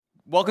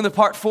Welcome to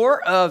part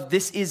 4 of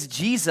This is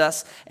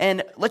Jesus,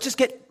 and let's just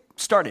get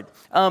started.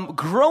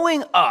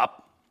 Growing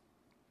up,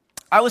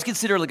 I was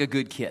considered like a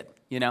good kid,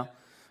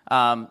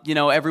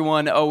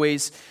 everyone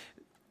always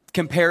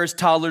compares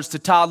toddlers to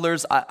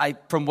toddlers. I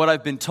from what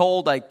I've been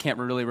told, I can't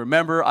really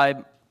remember, I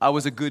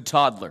was a good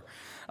toddler.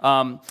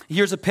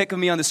 Here's a pic of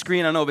me on the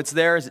screen. I don't know if it's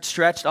there. Is it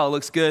stretched? Oh, it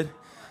looks good.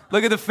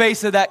 Look at the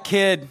face of that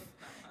kid.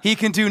 He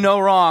can do no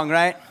wrong,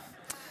 right?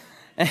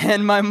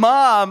 And my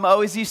mom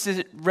always used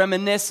to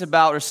reminisce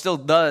about, or still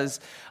does,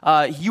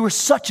 you were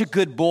such a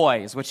good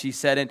boy, is what she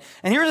said. And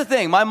here's the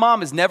thing, my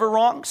mom is never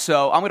wrong,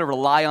 so I'm going to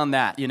rely on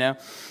that,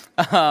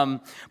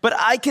 But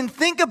I can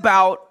think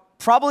about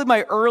probably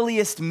my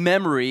earliest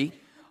memory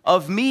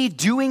of me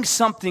doing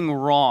something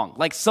wrong,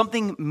 like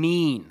something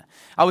mean.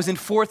 I was in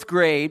 4th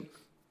grade,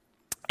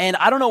 and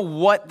I don't know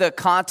what the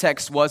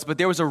context was, but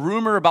there was a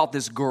rumor about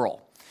this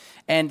girl.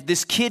 And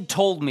this kid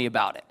told me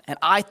about it, and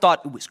I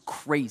thought it was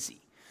crazy.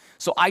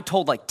 So I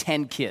told like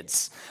 10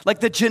 kids. Like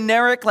the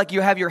generic, like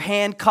you have your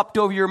hand cupped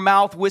over your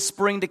mouth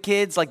whispering to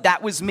kids, like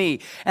that was me.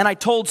 And I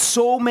told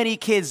so many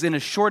kids in a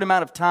short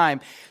amount of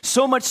time,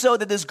 so much so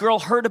that this girl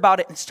heard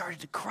about it and started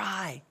to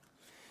cry.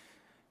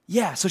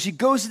 Yeah, so she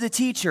goes to the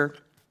teacher.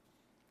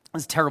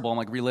 It's terrible, I'm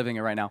like reliving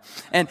it right now.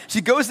 And she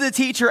goes to the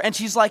teacher and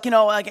she's like,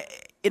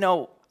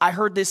 I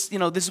heard this,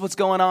 this is what's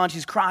going on.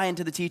 She's crying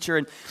to the teacher.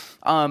 And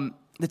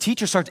the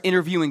teacher starts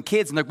interviewing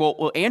kids and they're like,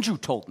 well, Andrew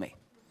told me.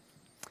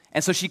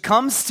 And so she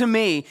comes to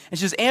me and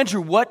she says, Andrew,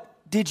 what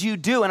did you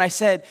do? And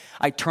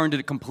I turned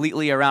it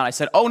completely around. I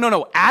said, oh,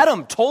 no,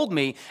 Adam told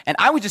me. And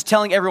I was just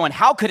telling everyone,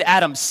 how could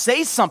Adam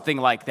say something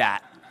like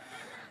that?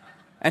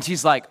 And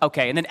she's like,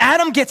 okay. And then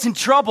Adam gets in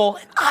trouble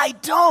and I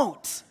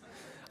don't.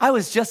 I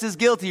was just as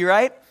guilty,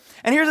 right?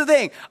 And here's the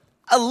thing.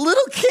 A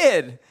little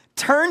kid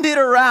turned it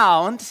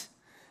around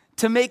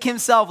to make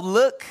himself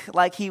look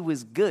like he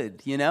was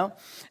good,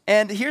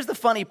 And here's the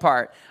funny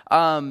part.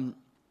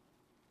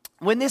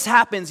 When this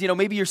happens,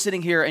 maybe you're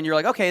sitting here and you're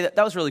like, okay, that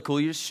was really cool.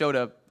 You just showed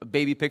a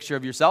baby picture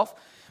of yourself.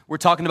 We're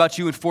talking about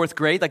you in 4th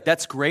grade. Like,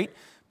 that's great.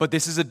 But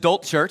this is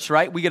adult church,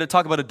 right? We got to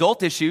talk about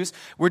adult issues.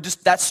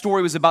 That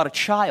story was about a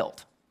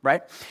child,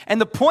 right?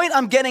 And the point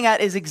I'm getting at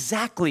is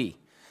exactly,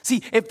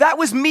 see, if that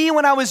was me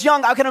when I was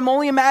young, I can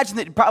only imagine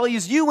that it probably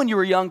was you when you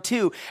were young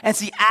too. And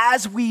see,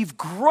 as we've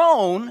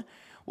grown,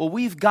 well,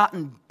 we've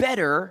gotten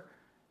better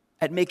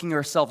at making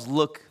ourselves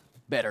look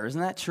better.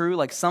 Isn't that true?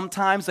 Like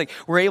sometimes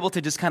we're able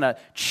to just kind of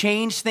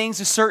change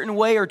things a certain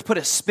way or to put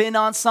a spin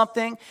on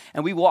something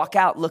and we walk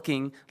out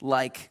looking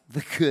like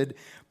the good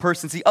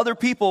person. See, other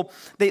people,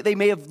 they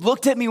may have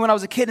looked at me when I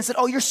was a kid and said,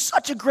 oh, you're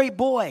such a great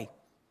boy.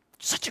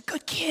 Such a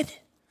good kid.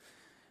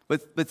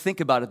 But think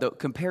about it though,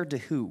 compared to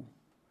who?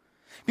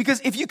 Because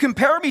if you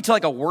compare me to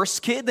like a worse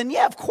kid, then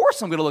yeah, of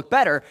course I'm going to look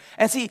better.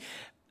 And see,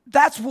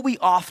 that's what we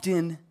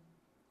often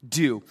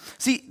do.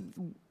 See,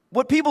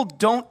 what people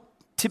don't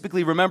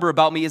typically remember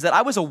about me is that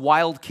I was a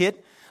wild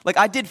kid. Like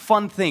I did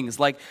fun things.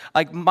 Like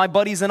my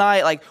buddies and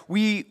I,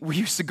 we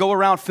used to go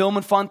around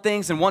filming fun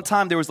things. And one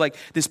time there was like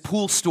this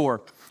pool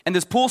store, and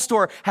this pool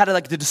store had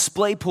like the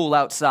display pool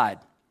outside.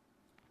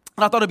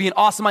 And I thought it'd be an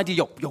awesome idea.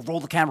 Yo, roll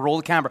the camera.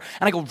 And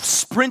I go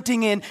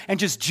sprinting in and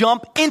just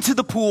jump into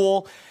the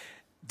pool,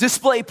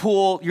 display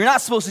pool. You're not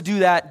supposed to do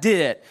that.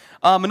 Did it.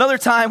 Another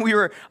time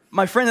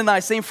my friend and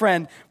I, same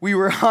friend, we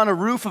were on a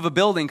roof of a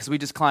building because we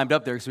just climbed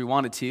up there because we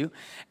wanted to.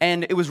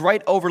 And it was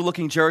right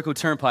overlooking Jericho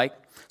Turnpike.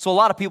 So a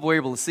lot of people were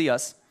able to see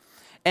us.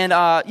 And,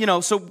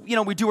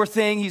 we do our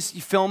thing. He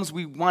films.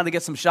 We wanted to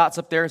get some shots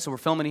up there. So we're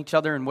filming each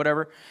other and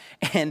whatever.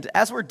 And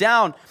as we're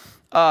down,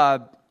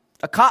 the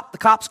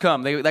cops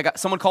come. They got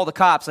someone called the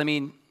cops.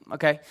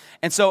 Okay.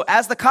 And so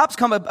as the cops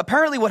come,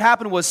 apparently what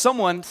happened was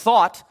someone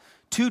thought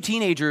 2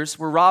 teenagers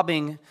were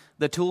robbing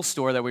the tool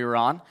store that we were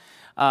on.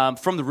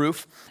 From the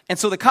roof. And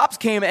so the cops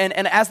came, and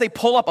as they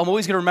pull up, I'm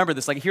always going to remember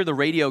this. Like, I hear the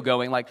radio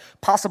going, like,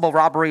 possible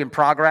robbery in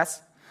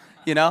progress,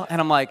 And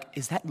I'm like,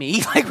 is that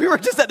me? Like, we were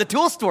just at the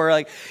tool store,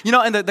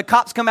 and the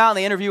cops come out, and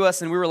they interview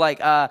us, and we were like,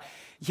 yeah,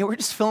 we're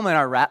just filming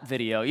our rap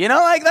video,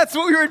 that's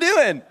what we were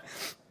doing.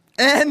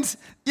 And,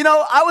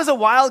 I was a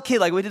wild kid.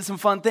 Like, we did some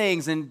fun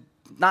things and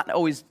not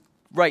always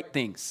right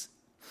things.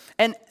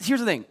 And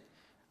here's the thing.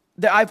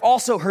 That I've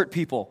also hurt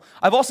people.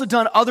 I've also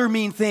done other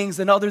mean things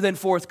other than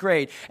 4th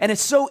grade. And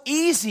it's so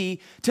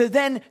easy to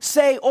then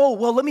say, oh,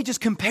 well, let me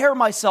just compare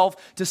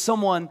myself to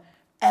someone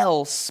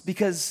else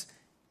because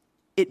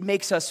it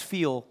makes us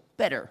feel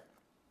better.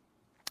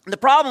 And the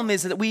problem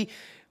is that when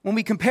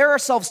we compare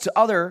ourselves to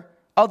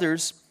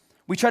others,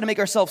 we try to make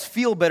ourselves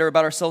feel better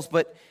about ourselves.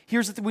 But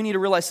here's the thing, we need to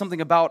realize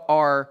something about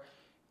our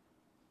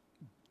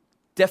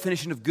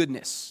definition of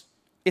goodness.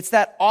 It's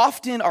that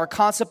often our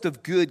concept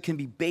of good can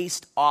be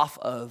based off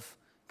of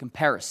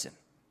comparison.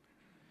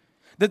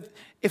 That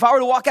if I were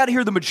to walk out of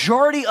here, the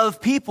majority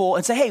of people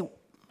and say, hey,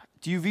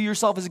 do you view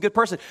yourself as a good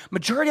person?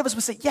 Majority of us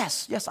would say,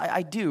 yes,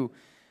 I do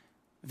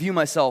view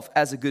myself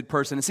as a good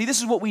person. And see, this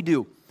is what we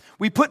do.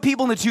 We put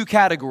people into 2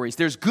 categories.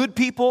 There's good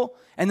people,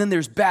 and then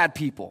there's bad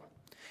people.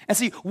 And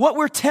see, what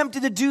we're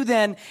tempted to do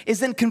then is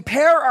then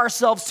compare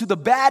ourselves to the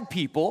bad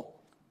people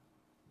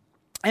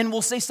And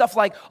we'll say stuff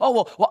like,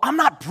 oh, well, I'm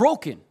not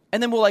broken.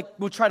 And then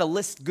we'll try to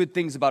list good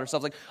things about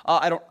ourselves. Like,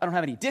 I don't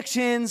have any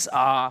addictions.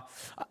 I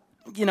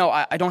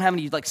don't have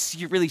any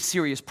really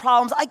serious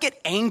problems. I get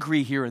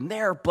angry here and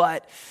there,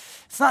 but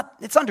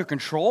it's under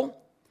control.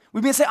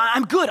 We may say,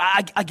 I'm good.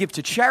 I give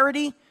to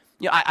charity.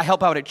 I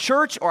help out at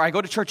church, or I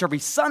go to church every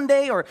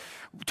Sunday or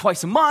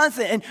twice a month,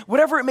 and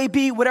whatever it may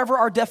be, whatever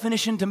our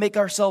definition to make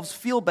ourselves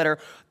feel better,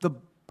 the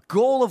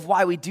goal of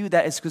why we do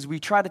that is because we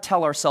try to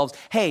tell ourselves,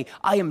 hey,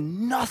 I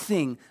am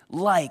nothing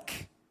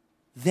like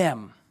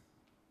them.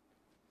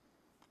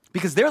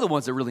 Because they're the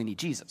ones that really need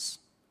Jesus,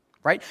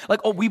 right?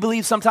 Like, we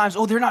believe sometimes,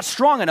 they're not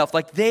strong enough.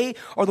 Like, they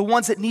are the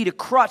ones that need a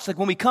crutch. Like,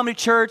 when we come to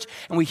church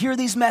and we hear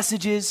these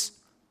messages,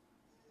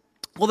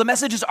 well, the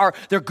messages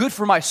they're good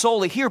for my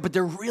soul to hear, but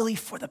they're really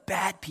for the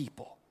bad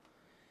people.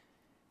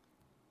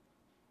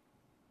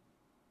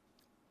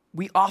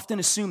 We often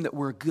assume that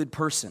we're a good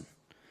person.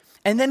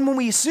 And then when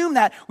we assume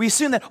that,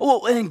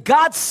 and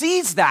God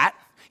sees that.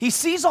 He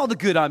sees all the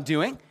good I'm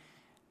doing,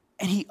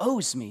 and he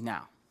owes me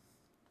now.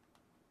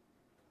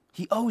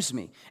 He owes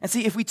me. And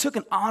see, if we took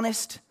an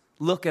honest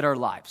look at our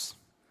lives,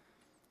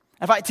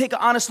 if I take an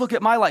honest look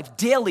at my life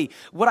daily,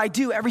 what I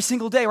do every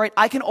single day, right,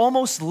 I can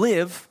almost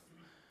live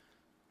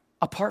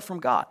apart from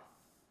God.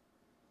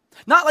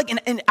 Not like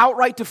an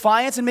outright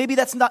defiance, and maybe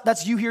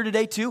that's you here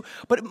today too,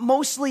 but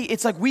mostly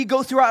it's like we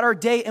go throughout our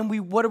day and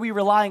what are we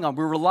relying on?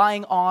 We're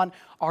relying on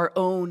our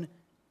own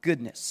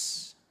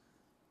goodness.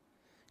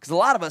 Because a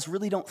lot of us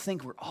really don't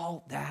think we're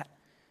all that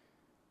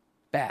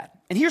bad.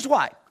 And here's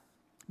why.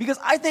 Because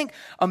I think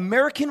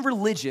American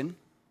religion,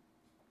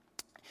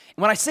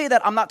 when I say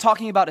that, I'm not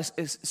talking about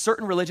a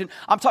certain religion.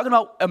 I'm talking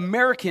about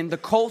the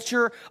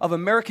culture of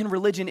American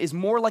religion is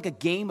more like a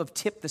game of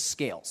tip the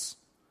scales.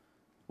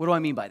 What do I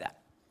mean by that?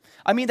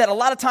 I mean that a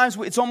lot of times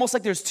it's almost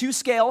like there's two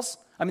scales.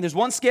 There's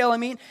one scale,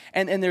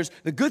 and there's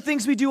the good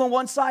things we do on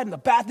one side and the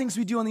bad things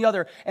we do on the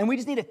other. And we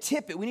just need to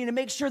tip it. We need to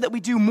make sure that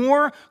we do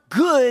more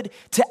good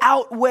to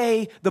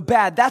outweigh the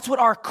bad. That's what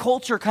our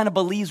culture kind of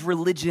believes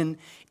religion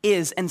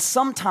is. And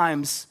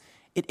sometimes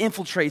it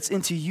infiltrates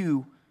into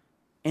you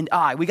and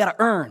I. We got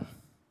to earn.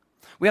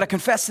 We got to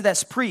confess to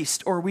this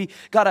priest, or we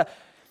got to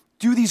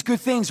do these good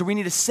things, or we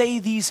need to say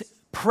these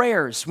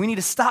prayers. We need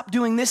to stop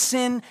doing this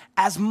sin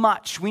as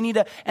much.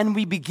 And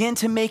we begin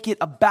to make it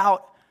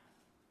about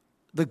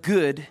the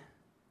good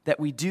that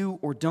we do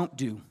or don't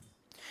do.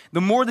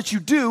 The more that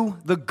you do,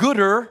 the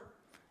gooder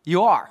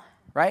you are,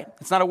 right?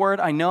 It's not a word,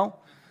 I know,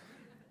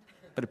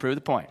 but it proved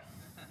the point.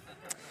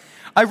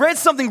 I read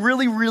something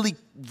really, really,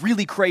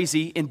 really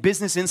crazy in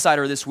Business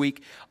Insider this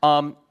week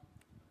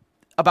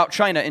about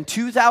China. In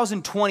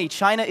 2020,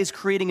 China is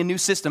creating a new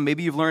system,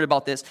 maybe you've learned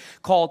about this,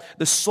 called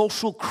the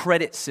social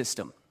credit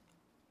system.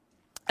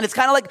 And it's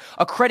kind of like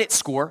a credit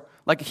score.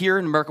 Like here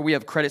in America, we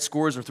have credit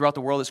scores, or throughout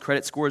the world, there's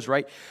credit scores,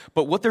 right?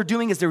 But what they're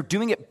doing is they're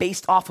doing it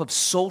based off of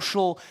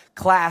social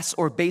class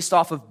or based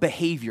off of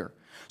behavior.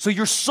 So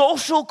your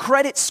social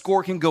credit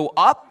score can go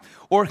up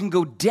or it can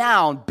go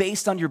down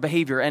based on your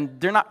behavior.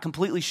 And they're not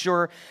completely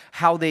sure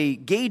how they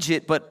gauge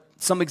it, but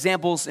some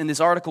examples in this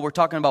article, we're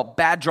talking about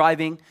bad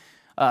driving,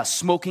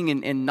 smoking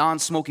in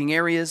non-smoking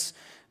areas,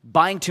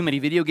 buying too many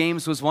video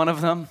games was one of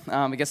them.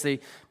 I guess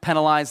they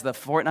penalize the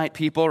Fortnite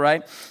people,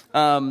 right?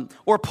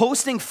 Or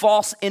posting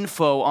false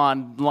info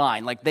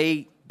online. Like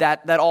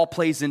that all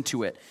plays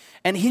into it.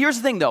 And here's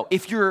the thing, though.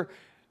 If your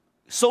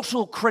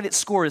social credit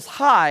score is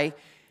high,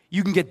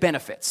 you can get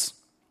benefits.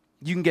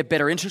 You can get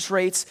better interest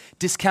rates,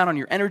 discount on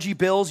your energy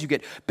bills. You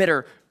get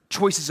better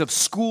choices of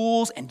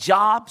schools and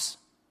jobs.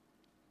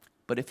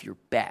 But if you're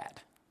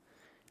bad,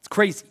 it's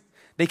crazy.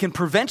 They can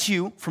prevent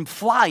you from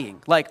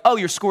flying. Like,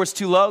 your score is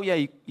too low. Yeah,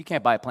 you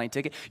can't buy a plane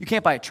ticket. You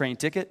can't buy a train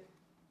ticket.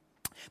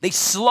 They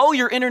slow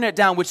your internet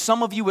down, which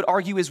some of you would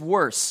argue is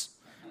worse,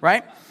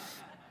 right?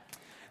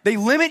 They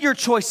limit your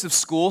choice of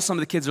school. Some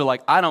of the kids are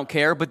like, I don't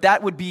care, but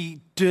that would be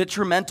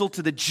detrimental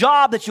to the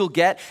job that you'll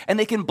get, and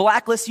they can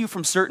blacklist you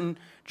from certain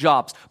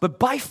jobs. But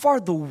by far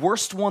the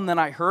worst one that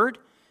I heard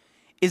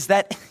is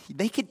that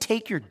they could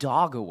take your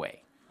dog away.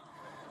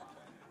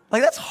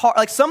 Like, that's hard.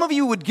 Like, some of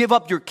you would give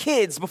up your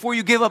kids before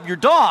you give up your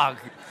dog.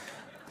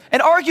 And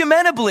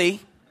argumentably,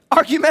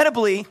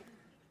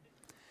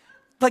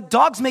 like,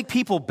 dogs make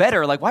people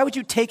better. Like, why would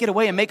you take it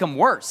away and make them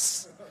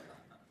worse?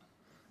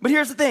 But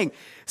here's the thing.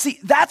 See,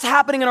 that's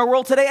happening in our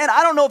world today, and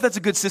I don't know if that's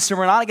a good system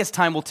or not. I guess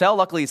time will tell.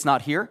 Luckily, it's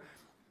not here.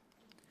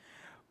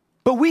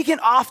 But we can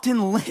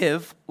often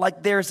live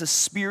like there's a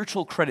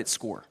spiritual credit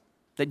score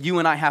that you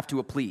and I have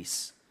to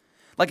please.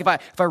 Like, if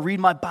I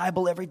read my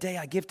Bible every day,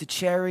 I give to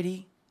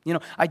charity.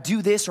 I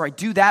do this or I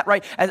do that,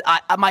 right?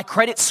 My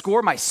credit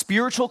score, my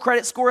spiritual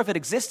credit score, if it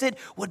existed,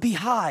 would be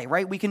high,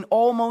 right? We can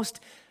almost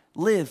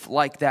live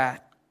like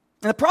that.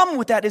 And the problem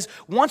with that is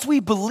once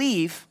we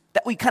believe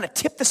that we kind of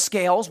tip the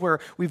scales where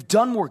we've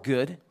done more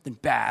good than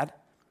bad,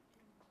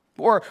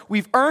 or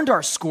we've earned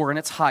our score and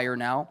it's higher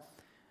now,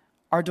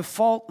 our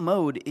default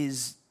mode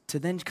is to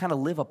then kind of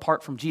live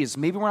apart from Jesus.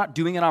 Maybe we're not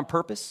doing it on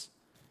purpose,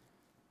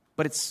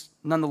 but it's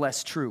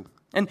nonetheless true.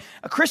 And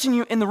a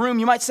Christian in the room,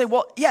 you might say,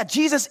 well, yeah,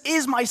 Jesus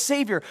is my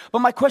Savior. But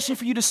my question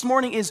for you this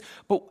morning is,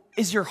 but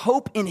is your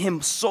hope in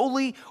him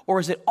solely, or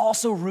is it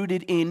also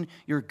rooted in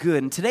your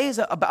good? And today is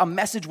about a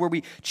message where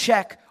we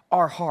check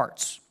our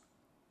hearts.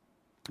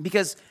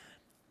 Because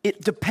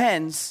it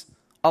depends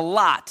a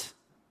lot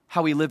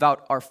how we live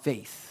out our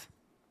faith.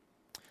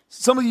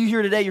 Some of you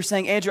here today, you're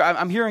saying, Andrew,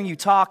 I'm hearing you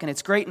talk, and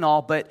it's great and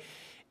all, but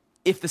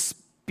if the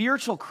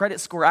spiritual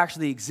credit score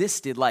actually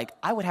existed, like,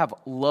 I would have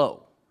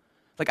low.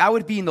 Like, I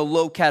would be in the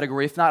low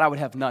category. If not, I would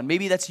have none.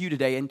 Maybe that's you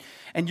today.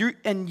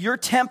 And you're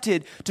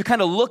tempted to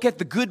kind of look at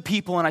the good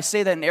people, and I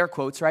say that in air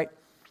quotes, right?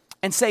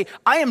 And say,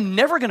 I am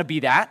never going to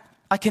be that.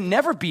 I can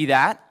never be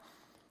that.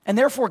 And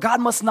therefore,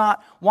 God must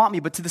not want me.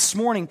 But to this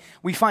morning,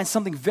 we find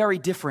something very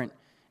different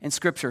in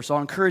Scripture. So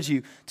I'll encourage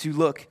you to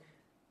look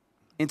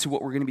into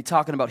what we're going to be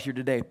talking about here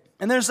today.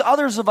 And there's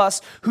others of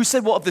us who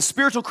said, well, if the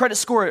spiritual credit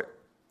score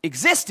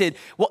existed,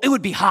 well, it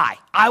would be high.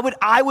 I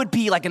would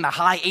be like in the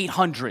high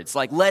 800s,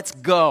 like, let's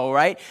go,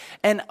 right?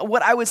 And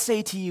what I would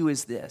say to you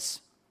is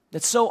this,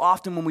 that so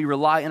often when we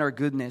rely on our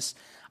goodness,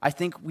 I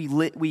think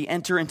we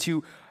enter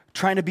into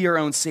trying to be our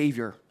own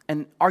Savior,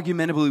 and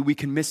argumentatively we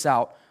can miss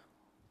out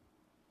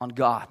on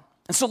God.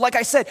 And so, like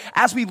I said,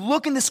 as we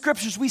look in the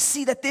Scriptures, we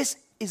see that this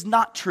is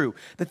not true,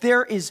 that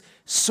there is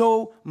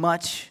so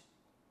much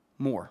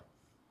more.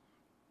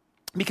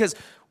 Because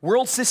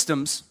world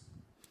systems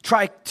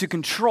try to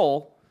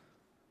control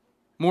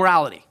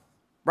morality,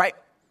 right?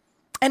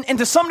 And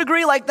to some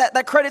degree, like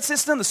that credit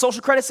system, the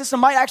social credit system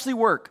might actually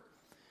work.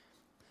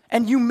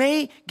 And you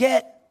may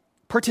get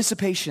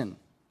participation.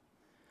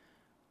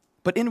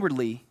 But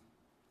inwardly,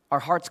 our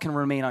hearts can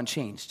remain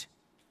unchanged.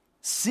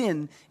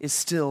 Sin is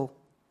still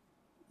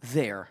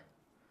there.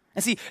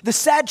 And see, the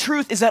sad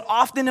truth is that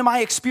often in my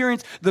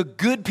experience, the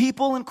good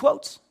people, in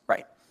quotes,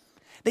 right?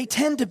 They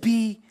tend to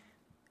be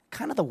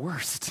kind of the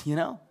worst, you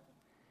know?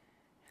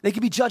 They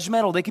can be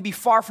judgmental. They can be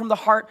far from the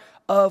heart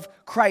of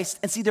Christ.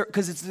 And see,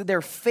 because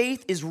their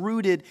faith is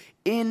rooted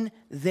in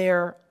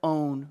their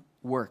own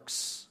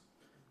works.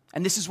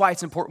 And this is why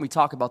it's important we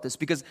talk about this,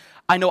 because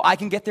I know I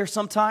can get there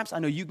sometimes. I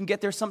know you can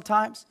get there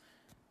sometimes.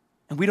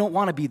 And we don't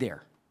want to be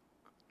there.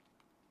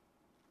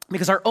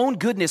 Because our own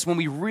goodness,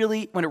 when it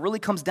really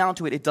comes down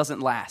to it, it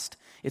doesn't last.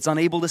 It's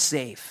unable to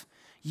save.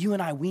 You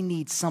and I, we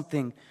need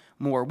something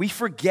more. We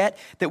forget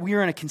that we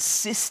are in a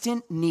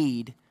consistent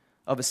need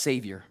of a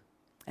Savior.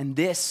 And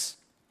this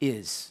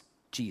is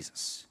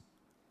Jesus.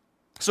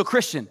 So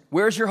Christian,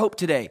 where's your hope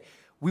today?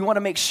 We want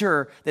to make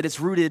sure that it's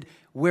rooted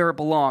where it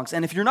belongs.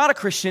 And if you're not a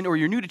Christian or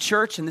you're new to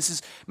church and this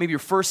is maybe your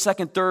first,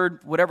 second, third,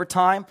 whatever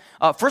time,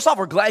 first off,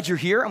 we're glad you're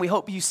here, and we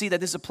hope you see that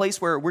this is a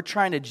place where we're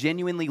trying to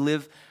genuinely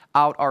live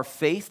out our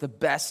faith, the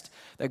best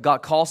that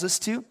God calls us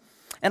to.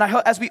 And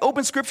as we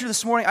open Scripture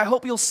this morning, I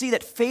hope you'll see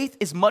that faith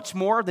is much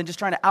more than just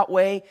trying to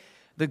outweigh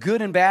the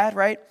good and bad,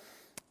 right?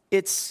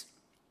 It's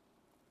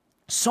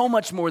so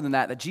much more than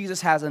that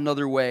Jesus has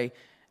another way,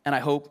 and I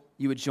hope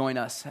you would join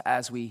us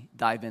as we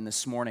dive in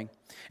this morning.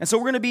 And so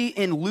we're going to be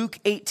in Luke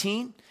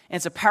 18, and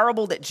it's a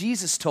parable that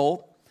Jesus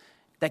told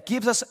that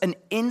gives us an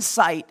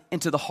insight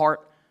into the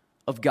heart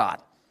of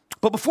God.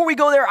 But before we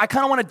go there, I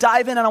kind of want to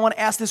dive in, and I want to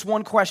ask this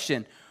one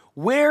question.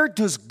 Where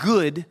does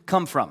good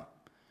come from?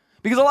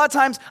 Because a lot of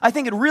times, I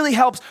think it really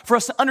helps for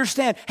us to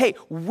understand, hey,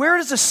 where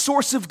does the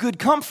source of good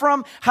come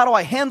from? How do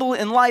I handle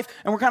it in life?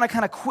 And we're going to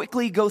kind of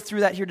quickly go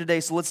through that here today.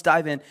 So let's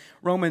dive in.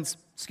 Romans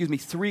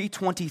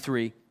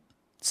 3:23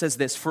 says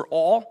this, for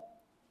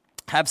all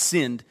have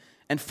sinned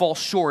and fall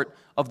short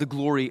of the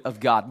glory of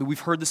God. We've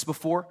heard this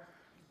before.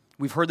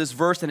 We've heard this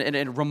verse, and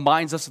it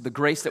reminds us of the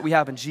grace that we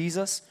have in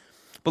Jesus.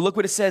 But look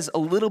what it says a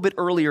little bit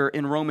earlier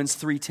in Romans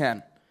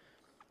 3:10.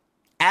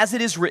 As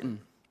it is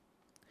written,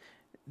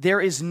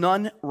 there is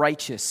none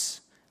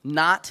righteous,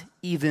 not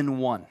even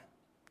one.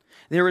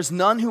 There is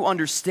none who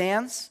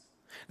understands.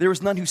 There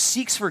is none who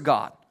seeks for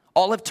God.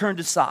 All have turned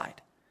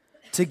aside.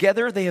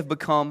 Together they have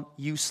become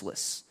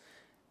useless.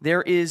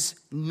 There is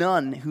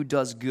none who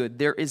does good.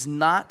 There is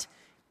not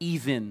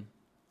even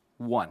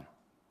one.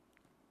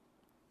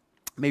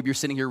 Maybe you're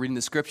sitting here reading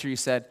the Scripture. You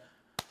said,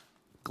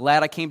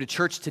 glad I came to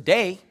church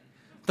today.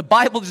 The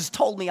Bible just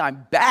told me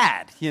I'm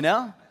bad, you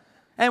know?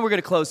 And we're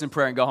going to close in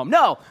prayer and go home.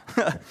 No,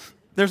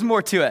 there's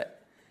more to it.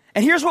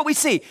 And here's what we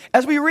see.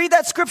 As we read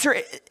that Scripture,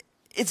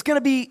 it's going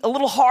to be a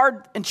little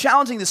hard and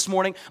challenging this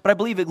morning, but I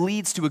believe it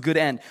leads to a good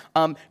end.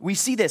 We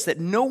see this, that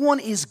no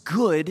one is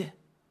good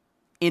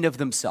in of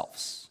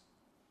themselves.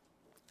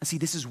 And see,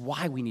 this is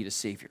why we need a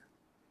Savior.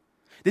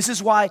 This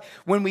is why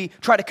when we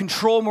try to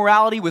control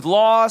morality with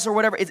laws or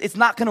whatever, it's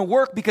not going to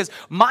work, because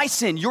my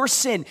sin, your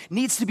sin,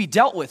 needs to be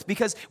dealt with,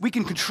 because we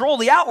can control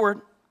the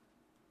outward,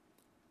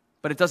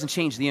 but it doesn't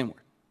change the inward.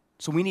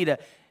 So we need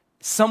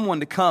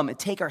someone to come and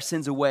take our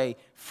sins away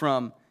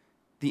from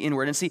the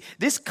inward. And see,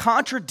 this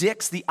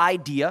contradicts the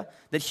idea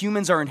that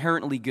humans are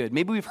inherently good.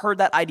 Maybe we've heard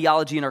that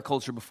ideology in our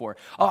culture before.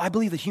 Oh, I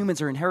believe that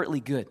humans are inherently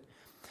good.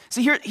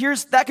 See,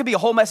 here's that could be a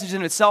whole message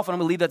in itself, and I'm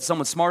going to leave that to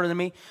someone smarter than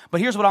me. But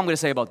here's what I'm going to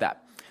say about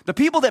that. The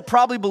people that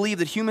probably believe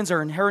that humans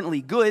are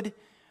inherently good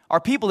are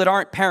people that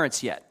aren't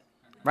parents yet,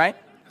 right?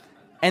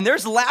 And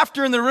there's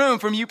laughter in the room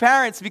from you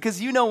parents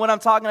because you know what I'm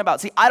talking about.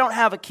 See, I don't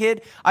have a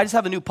kid. I just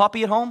have a new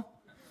puppy at home.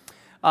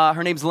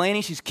 Her name's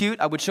Lainey. She's cute.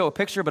 I would show a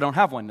picture, but I don't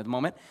have one at the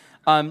moment.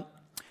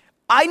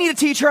 I need to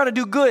teach her how to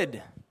do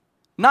good,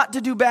 not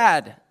to do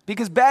bad,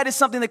 because bad is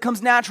something that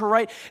comes natural,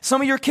 right?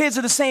 Some of your kids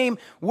are the same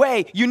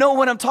way. You know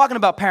what I'm talking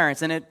about,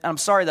 parents. And I'm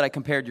sorry that I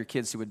compared your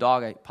kids to a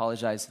dog. I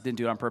apologize. I didn't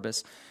do it on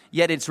purpose.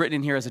 Yet it's written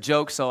in here as a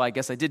joke, so I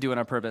guess I did do it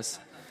on purpose.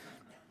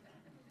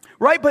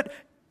 Right? But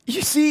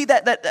you see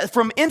that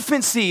from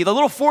infancy, the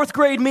little fourth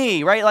grade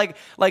me, right?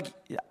 Like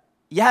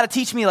you had to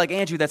teach me, like,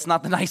 Andrew, that's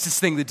not the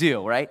nicest thing to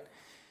do, right?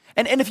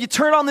 And if you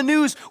turn on the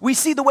news, we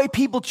see the way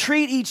people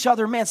treat each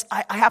other. Man,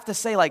 I have to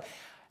say, like,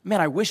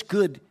 man, I wish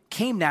good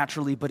came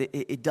naturally, but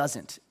it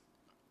doesn't.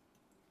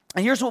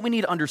 And here's what we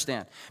need to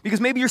understand.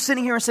 Because maybe you're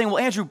sitting here and saying, well,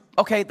 Andrew,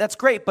 okay, that's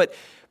great, but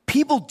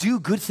people do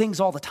good things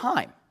all the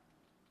time.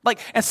 Like,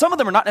 and some of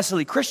them are not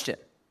necessarily Christian.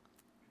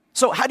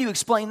 So how do you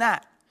explain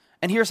that?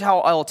 And here's how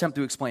I'll attempt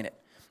to explain it.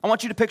 I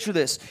want you to picture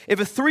this. If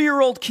a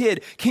 3-year-old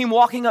kid came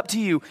walking up to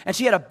you and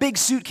she had a big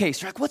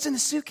suitcase, you're like, what's in the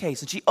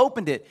suitcase? And she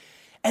opened it,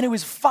 and it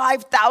was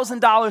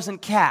 $5,000 in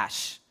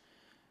cash.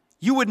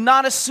 You would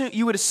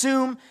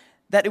assume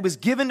that it was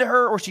given to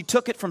her or she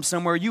took it from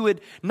somewhere. You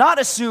would not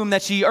assume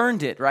that she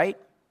earned it, right?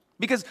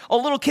 Because a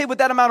little kid with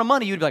that amount of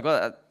money, you'd be like,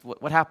 well,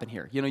 what happened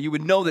here? You know, you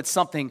would know that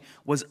something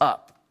was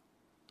up,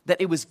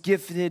 that it was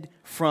gifted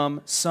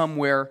from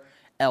somewhere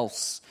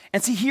else.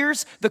 And see,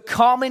 here's the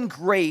common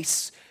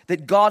grace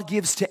that God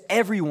gives to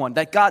everyone,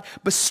 that God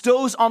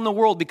bestows on the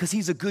world because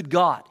he's a good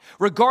God.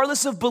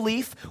 Regardless of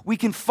belief, we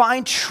can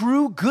find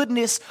true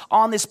goodness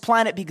on this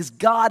planet because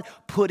God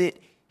put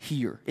it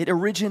here. It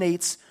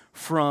originates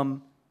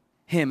from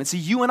him. And so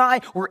you and I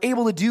were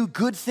able to do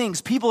good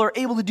things. People are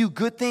able to do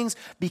good things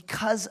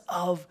because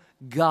of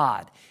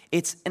God.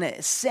 It's, in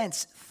a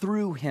sense,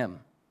 through him.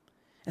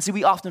 And see,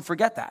 we often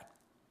forget that.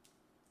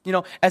 You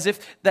know, as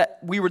if that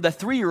we were the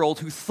 3-year-old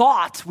who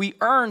thought we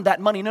earned that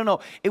money. No,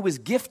 it was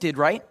gifted,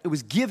 right? It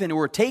was given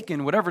or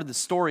taken, whatever the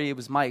story, it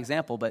was my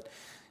example. But,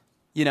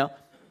 you know,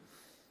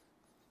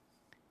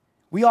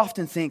 we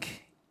often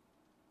think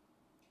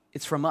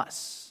it's from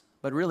us,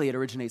 but really it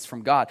originates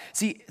from God.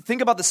 See,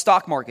 think about the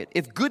stock market.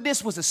 If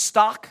goodness was a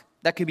stock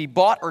that could be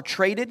bought or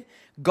traded,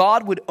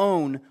 God would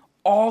own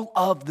all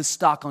of the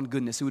stock on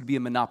goodness. It would be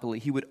a monopoly.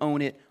 He would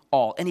own it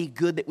all. Any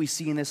good that we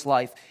see in this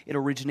life, it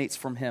originates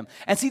from him.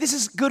 And see, this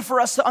is good for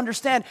us to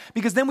understand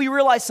because then we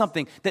realize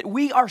something, that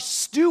we are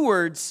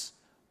stewards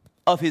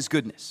of his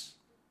goodness.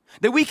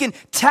 That we can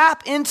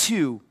tap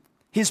into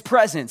his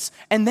presence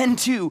and then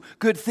do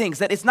good things.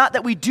 That it's not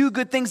that we do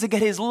good things to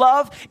get his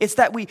love, it's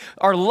that we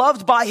are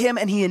loved by him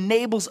and he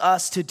enables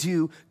us to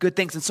do good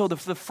things. And so the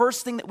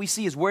first thing that we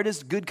see is, where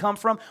does good come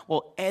from?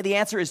 Well, the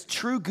answer is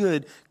true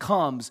good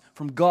comes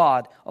from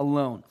God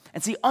alone.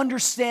 And see,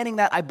 understanding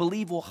that, I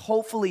believe, will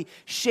hopefully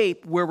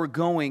shape where we're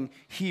going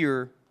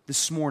here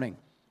this morning.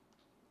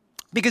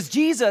 Because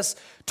Jesus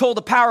told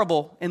a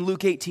parable in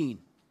Luke 18.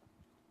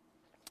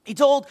 He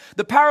told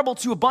the parable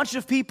to a bunch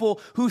of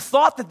people who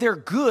thought that their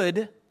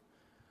good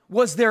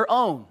was their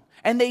own,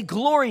 and they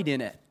gloried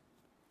in it.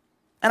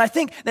 And I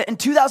think that in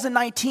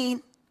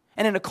 2019,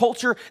 and in a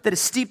culture that is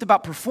steeped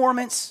about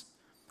performance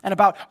and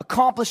about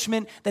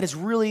accomplishment, that is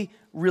really,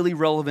 really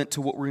relevant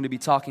to what we're going to be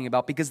talking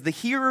about. Because the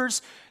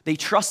hearers, they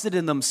trusted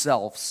in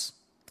themselves.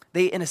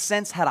 They, in a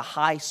sense, had a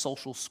high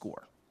social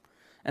score.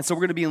 And so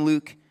we're going to be in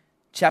Luke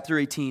chapter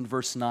 18,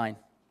 verse 9.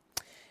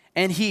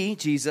 And he,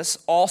 Jesus,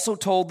 also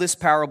told this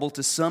parable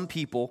to some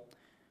people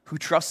who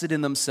trusted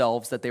in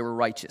themselves that they were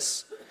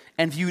righteous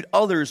and viewed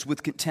others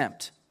with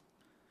contempt.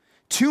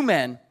 2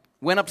 men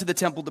went up to the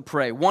temple to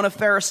pray, one a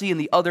Pharisee and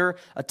the other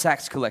a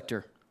tax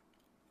collector.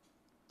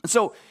 And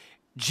so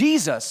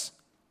Jesus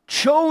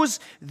chose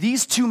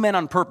these 2 men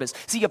on purpose.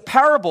 See,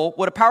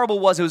 what a parable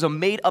was, it was a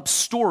made-up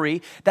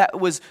story that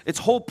was, its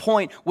whole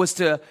point was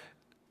to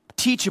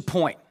teach a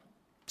point.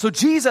 So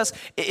Jesus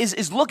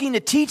is looking to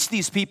teach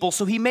these people,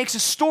 so he makes a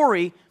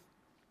story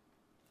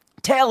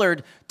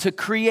tailored to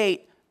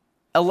create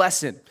a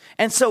lesson.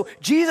 And so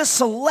Jesus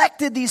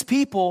selected these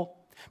people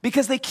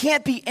because they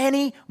can't be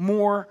any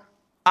more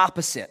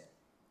opposite.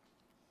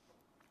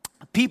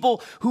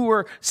 People who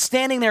were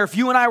standing there, if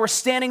you and I were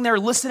standing there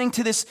listening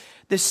to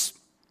this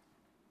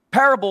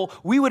parable,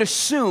 we would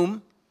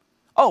assume,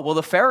 oh, well,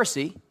 the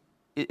Pharisee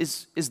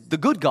is the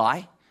good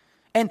guy,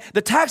 and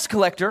the tax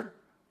collector,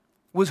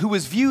 who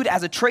was viewed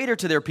as a traitor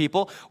to their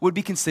people, would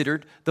be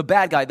considered the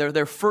bad guy.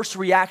 Their first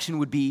reaction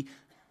would be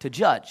to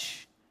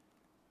judge.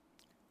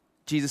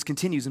 Jesus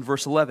continues in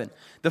verse 11.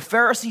 The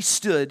Pharisee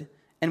stood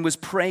and was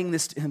praying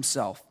this to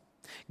himself.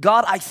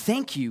 God, I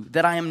thank you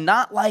that I am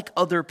not like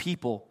other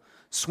people,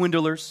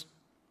 swindlers,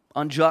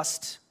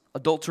 unjust,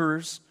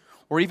 adulterers,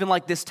 or even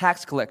like this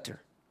tax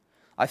collector.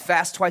 I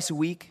fast twice a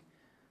week.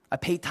 I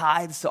pay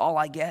tithes to all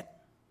I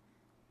get.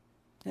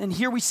 And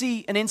here we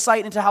see an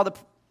insight into how the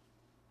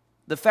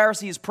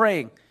Pharisee is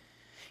praying.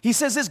 He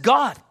says this,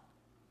 God,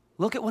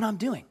 look at what I'm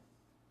doing.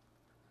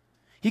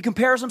 He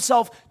compares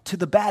himself to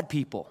the bad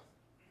people.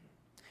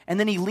 And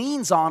then he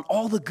leans on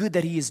all the good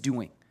that he is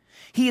doing.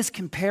 He is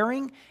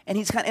comparing, and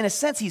he's in a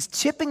sense, he's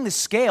tipping the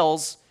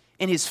scales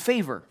in his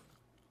favor.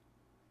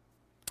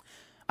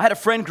 I had a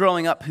friend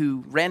growing up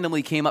who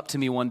randomly came up to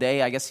me one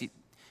day. I guess he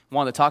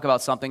wanted to talk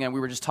about something, and we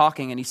were just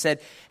talking, and he said,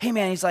 hey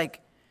man, he's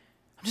like,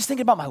 I'm just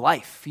thinking about my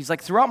life. He's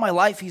like, throughout my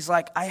life, he's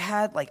like, I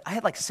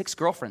had 6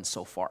 girlfriends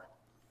so far.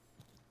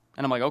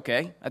 And I'm like,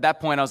 okay. At that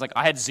point, I was like,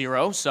 I had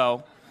 0,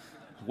 so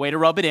way to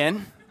rub it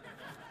in.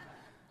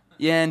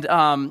 And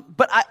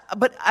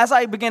but as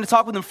I began to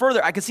talk with him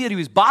further, I could see that he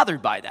was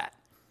bothered by that.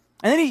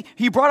 And then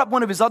he brought up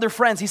one of his other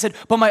friends. He said,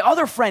 but my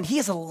other friend, he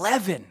has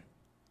 11.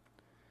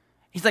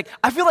 He's like,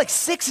 I feel like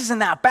 6 isn't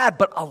that bad,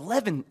 but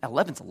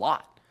 11's a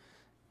lot.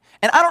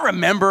 And I don't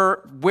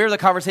remember where the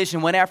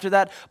conversation went after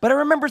that, but I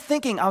remember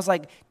thinking, I was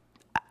like,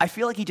 I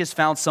feel like he just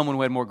found someone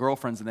who had more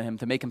girlfriends than him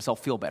to make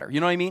himself feel better. You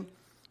know what I mean?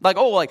 Like,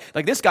 oh,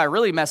 like this guy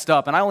really messed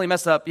up, and I only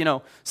messed up,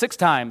 6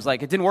 times.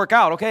 Like, it didn't work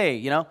out,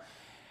 okay,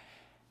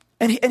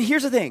 And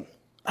here's the thing.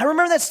 I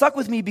remember that stuck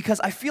with me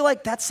because I feel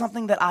like that's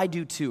something that I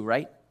do too,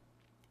 right?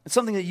 It's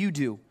something that you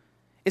do.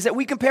 Is that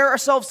we compare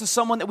ourselves to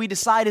someone that we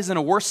decide is in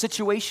a worse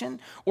situation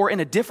or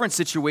in a different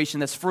situation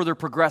that's further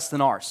progressed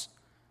than ours.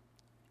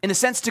 In the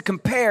sense to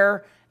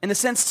compare, in the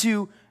sense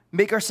to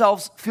make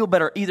ourselves feel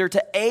better, either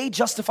to A,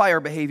 justify our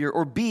behavior,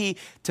 or B,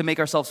 to make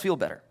ourselves feel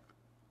better.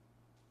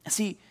 And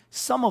see,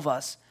 some of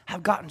us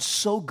have gotten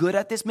so good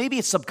at this. Maybe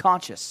it's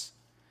subconscious.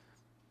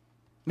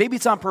 Maybe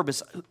it's on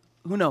purpose.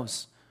 Who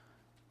knows?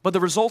 But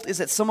the result is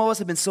that some of us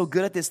have been so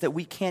good at this that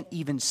we can't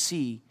even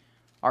see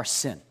our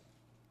sin.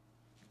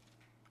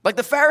 Like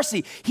the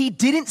Pharisee, he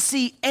didn't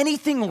see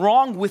anything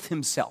wrong with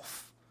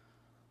himself.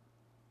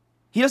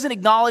 He doesn't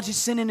acknowledge his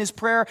sin in his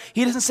prayer.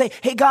 He doesn't say,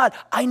 hey, God,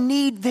 I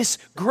need this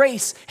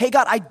grace. Hey,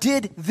 God, I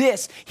did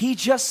this. He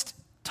just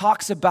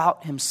talks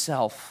about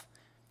himself.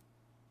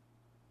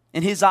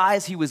 In his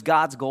eyes, he was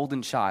God's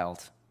golden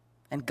child,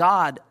 and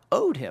God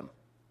owed him.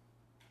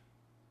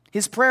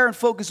 His prayer and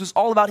focus was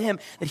all about him,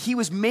 that he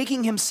was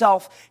making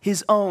himself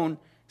his own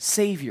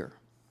Savior.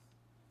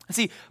 And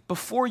see,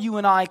 before you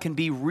and I can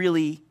be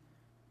really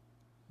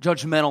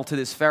judgmental to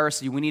this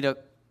Pharisee, we need to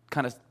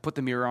kind of put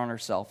the mirror on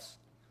ourselves.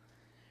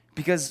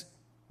 Because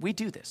we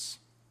do this.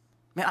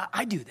 Man,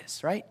 I do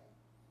this, right?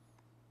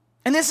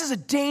 And this is a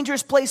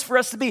dangerous place for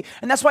us to be.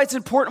 And that's why it's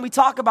important we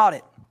talk about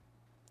it.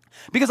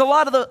 Because a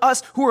lot of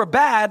us who are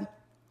bad,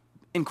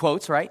 in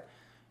quotes, right?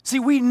 See,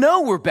 we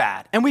know we're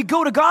bad, and we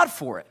go to God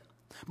for it.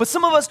 But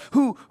some of us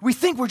who we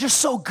think we're just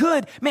so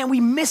good, man, we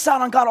miss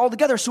out on God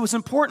altogether. So it's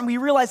important we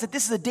realize that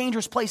this is a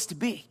dangerous place to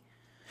be.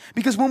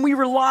 Because when we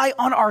rely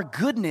on our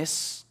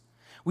goodness,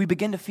 we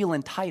begin to feel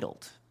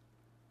entitled.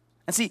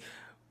 And see,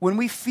 when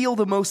we feel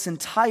the most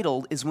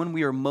entitled is when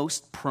we are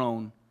most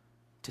prone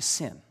to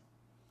sin.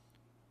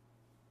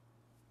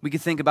 We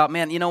could think about,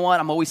 man, you know what?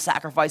 I'm always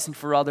sacrificing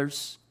for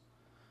others.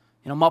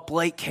 I'm up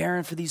late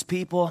caring for these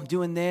people. I'm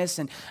doing this,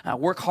 and I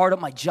work hard at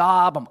my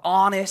job. I'm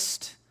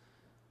honest.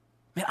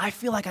 Man, I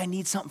feel like I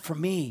need something for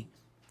me.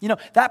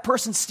 That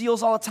person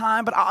steals all the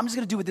time, but I'm just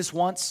going to do it this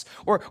once.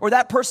 Or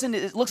that person,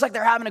 it looks like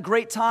they're having a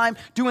great time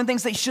doing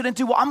things they shouldn't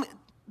do. Well,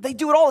 they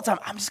do it all the time.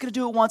 I'm just going to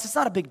do it once. It's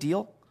not a big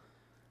deal.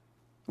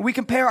 We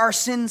compare our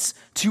sins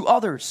to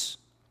others.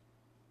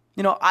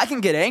 I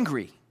can get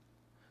angry,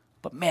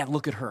 but man,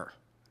 look at her.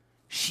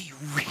 She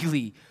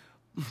really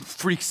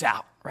freaks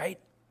out, right?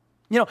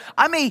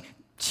 I may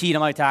cheat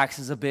on my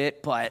taxes a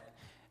bit, but,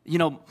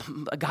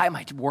 a guy at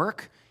my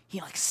work, he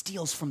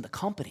steals from the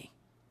company.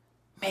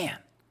 Man.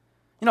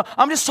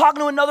 I'm just talking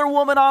to another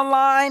woman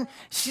online.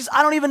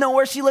 I don't even know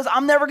where she lives.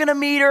 I'm never going to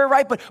meet her,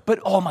 right?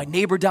 But my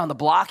neighbor down the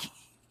block,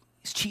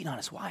 he's cheating on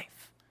his wife.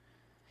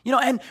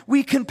 And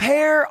we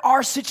compare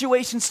our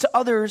situations to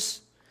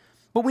others,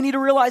 but we need to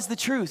realize the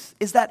truth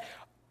is that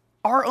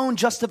our own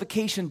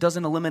justification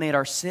doesn't eliminate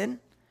our sin,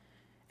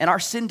 and our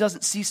sin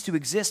doesn't cease to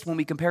exist when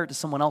we compare it to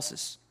someone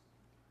else's.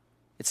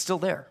 It's still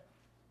there.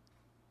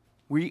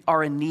 We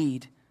are in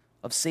need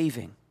of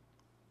saving.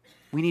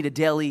 We need a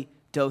daily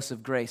dose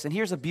of grace. And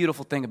here's a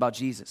beautiful thing about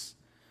Jesus.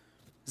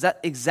 Is that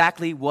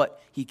exactly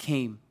what he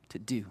came to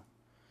do?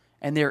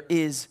 And there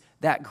is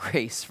that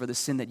grace for the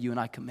sin that you and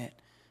I commit.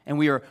 And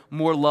we are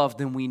more loved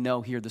than we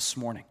know here this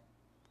morning.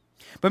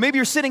 But maybe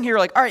you're sitting here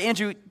like, all right,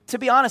 Andrew, to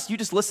be honest, you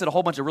just listed a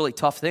whole bunch of really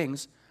tough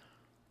things.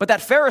 But that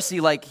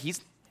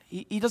Pharisee,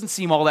 he doesn't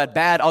seem all that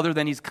bad other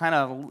than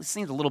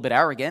seems a little bit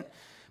arrogant.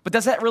 But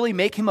does that really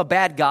make him a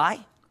bad guy?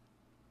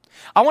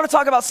 I want to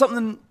talk about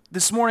something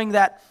this morning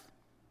that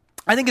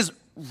I think is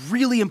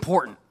really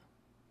important.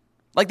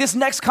 This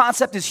next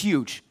concept is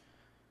huge.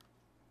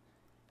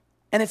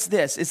 And it's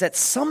this, is that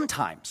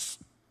sometimes,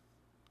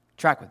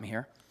 track with me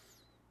here,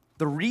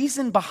 the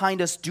reason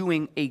behind us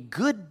doing a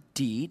good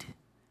deed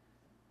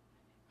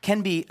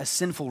can be a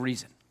sinful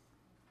reason.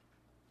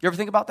 You ever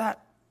think about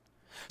that?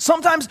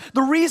 Sometimes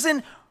the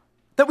reason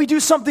that we do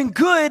something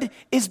good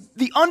is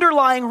the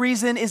underlying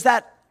reason is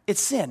that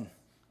it's sin.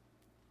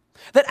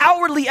 That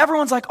outwardly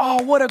everyone's like,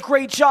 oh, what a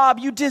great job.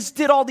 You just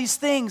did all these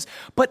things.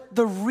 But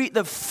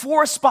the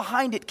force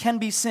behind it can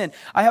be sin.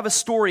 I have a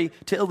story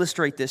to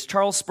illustrate this.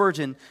 Charles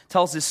Spurgeon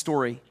tells this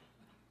story.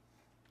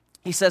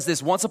 He says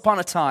this, once upon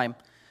a time,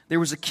 there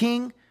was a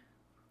king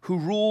who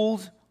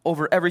ruled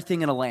over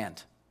everything in a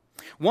land.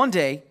 One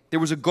day, there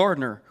was a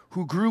gardener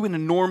who grew an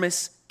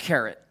enormous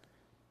carrot.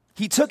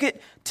 He took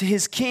it to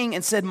his king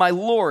and said, "My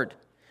lord,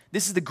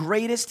 this is the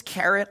greatest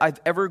carrot I've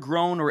ever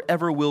grown or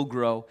ever will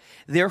grow.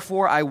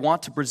 Therefore, I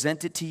want to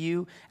present it to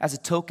you as a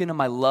token of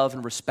my love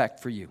and respect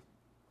for you."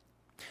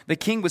 The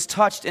king was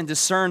touched and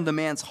discerned the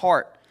man's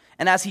heart.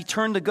 And as he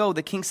turned to go,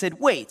 the king said,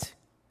 "Wait,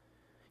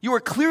 you are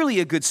clearly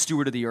a good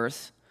steward of the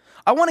earth.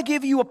 I want to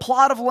give you a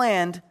plot of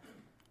land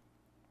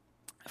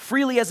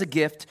freely as a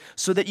gift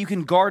so that you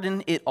can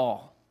garden it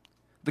all."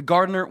 The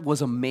gardener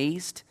was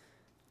amazed,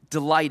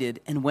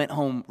 delighted, and went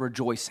home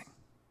rejoicing.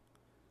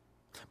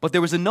 But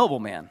there was a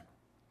nobleman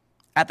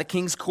at the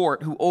king's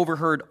court who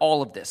overheard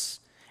all of this.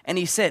 And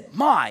he said,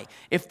 "My,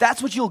 if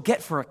that's what you'll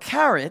get for a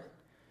carrot,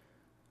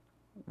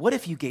 what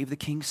if you gave the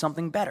king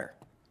something better?"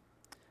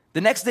 The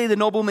next day, the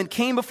nobleman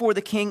came before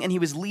the king, and he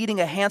was leading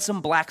a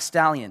handsome black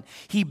stallion.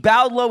 He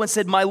bowed low and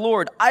said, "My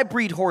lord, I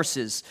breed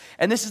horses,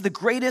 and this is the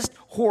greatest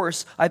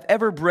horse I've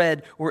ever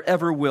bred or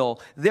ever will.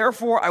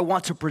 Therefore, I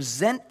want to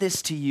present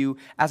this to you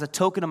as a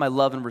token of my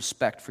love and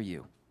respect for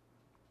you."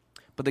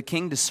 But the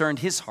king discerned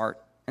his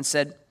heart and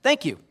said,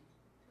 "Thank you,"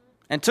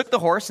 and took the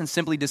horse and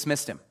simply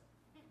dismissed him.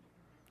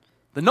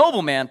 The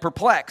nobleman,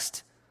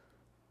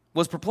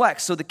 was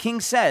perplexed. So the king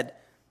said,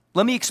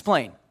 "Let me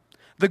explain.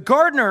 The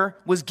gardener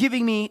was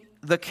giving me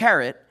the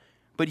carrot,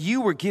 but you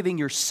were giving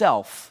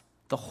yourself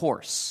the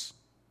horse."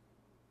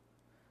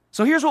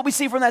 So here's what we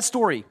see from that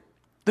story.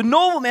 The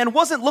nobleman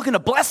wasn't looking to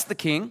bless the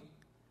king.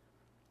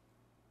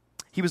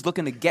 He was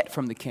looking to get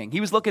from the king.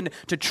 He was looking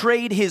to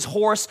trade his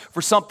horse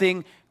for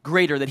something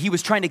greater, that he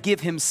was trying to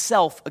give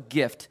himself a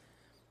gift.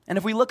 And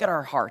if we look at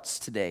our hearts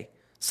today,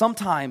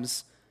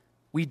 sometimes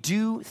we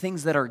do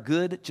things that are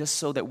good just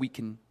so that we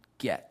can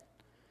get.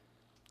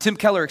 Tim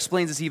Keller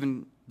explains this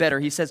even better.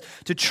 He says,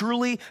 to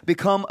truly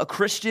become a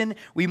Christian,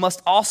 we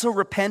must also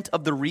repent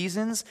of the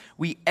reasons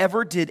we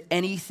ever did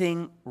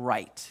anything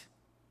right.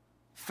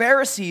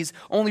 Pharisees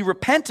only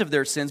repent of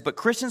their sins, but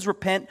Christians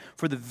repent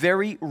for the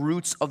very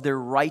roots of their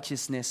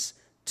righteousness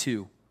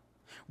too.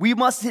 We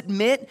must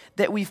admit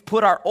that we've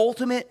put our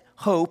ultimate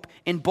hope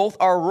in both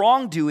our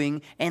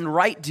wrongdoing and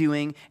right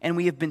doing, and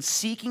we have been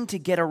seeking to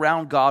get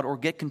around God or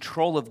get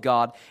control of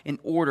God in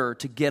order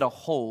to get a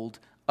hold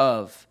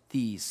of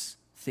these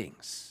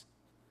things.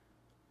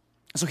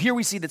 So here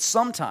we see that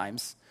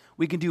sometimes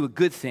we can do a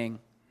good thing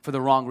for the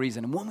wrong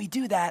reason. And when we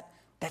do that,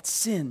 that's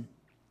sin.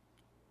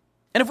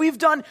 And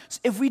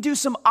if we do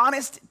some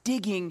honest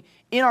digging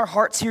in our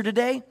hearts here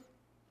today,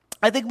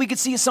 I think we could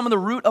see some of the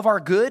root of our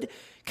good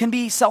can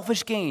be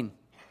selfish gain.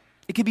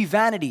 It could be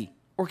vanity,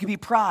 or it could be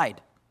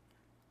pride.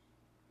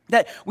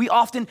 That we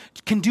often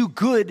can do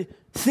good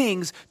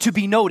things to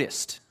be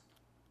noticed,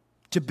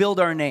 to build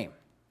our name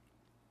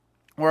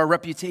or our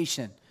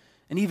reputation,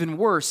 and even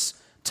worse,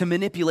 to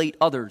manipulate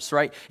others,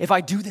 right? If I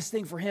do this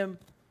thing for him,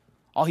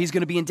 he's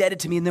going to be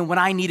indebted to me, and then when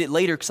I need it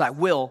later, because I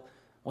will,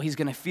 he's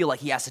going to feel like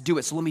he has to do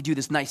it, so let me do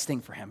this nice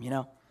thing for him,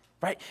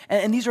 right?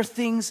 And these are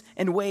things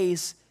and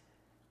ways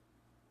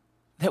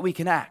that we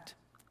can act.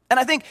 And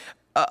I think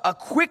a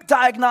quick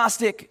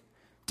diagnostic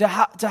to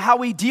how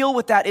we deal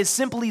with that is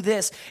simply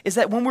this, is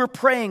that when we're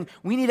praying,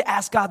 we need to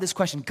ask God this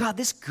question: God,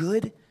 this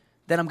good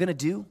that I'm going to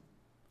do,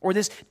 or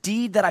this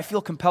deed that I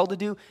feel compelled to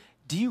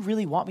do you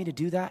really want me to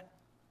do that?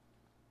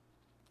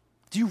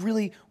 Do you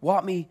really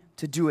want me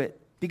to do it?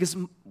 Because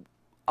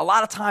a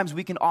lot of times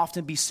we can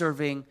often be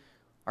serving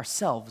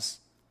ourselves.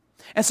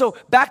 And so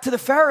back to the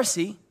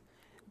Pharisee,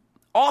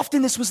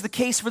 often this was the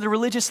case for the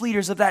religious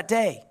leaders of that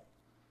day.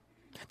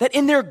 That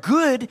in their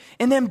good,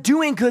 in them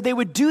doing good, they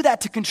would do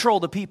that to control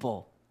the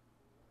people.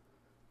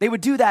 They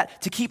would do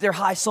that to keep their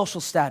high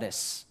social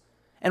status.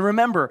 And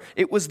remember,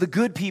 it was the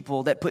good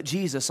people that put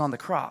Jesus on the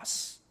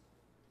cross.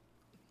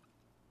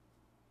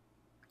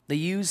 They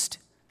used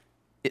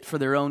it for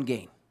their own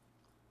gain.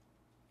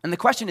 And the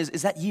question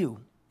is that you?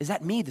 Is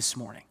that me this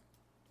morning?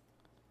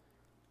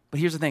 But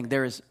here's the thing,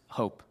 there is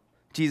hope.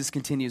 Jesus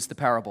continues the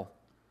parable.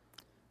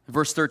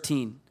 Verse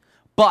 13,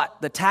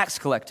 but the tax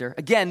collector,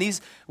 again,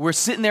 we're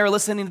sitting there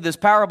listening to this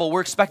parable,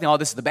 we're expecting,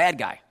 this is the bad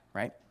guy,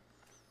 right?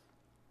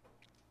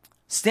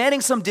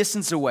 Standing some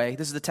distance away,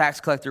 this is the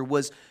tax collector,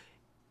 was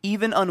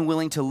even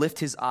unwilling to lift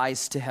his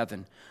eyes to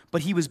heaven,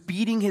 but he was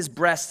beating his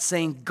breast,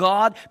 saying,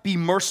 God, be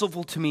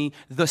merciful to me,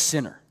 the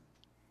sinner.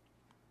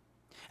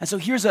 And so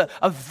here's a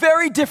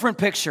very different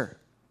picture,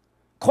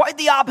 quite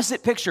the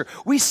opposite picture.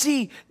 We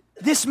see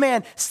this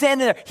man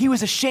standing there. He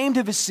was ashamed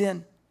of his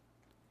sin.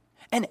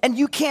 And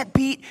you can't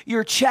beat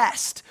your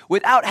chest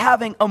without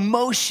having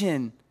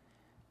emotion.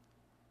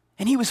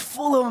 And he was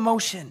full of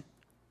emotion.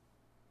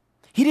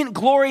 He didn't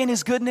glory in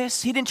his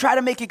goodness. He didn't try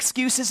to make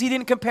excuses. He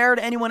didn't compare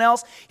to anyone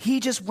else. He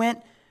just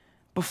went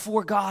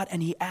before God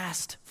and he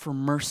asked for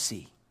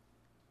mercy.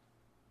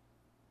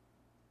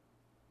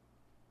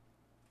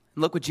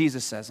 Look what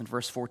Jesus says in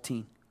verse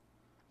 14.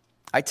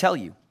 I tell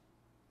you,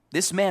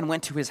 this man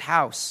went to his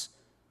house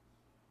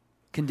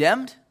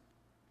condemned?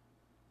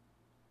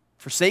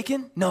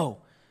 Forsaken? No,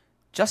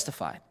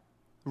 justified.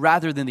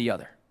 rather than the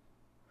other.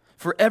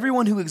 For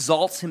everyone who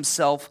exalts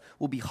himself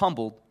will be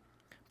humbled,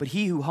 but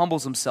he who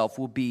humbles himself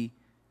will be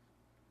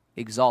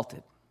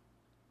exalted.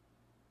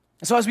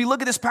 And so as we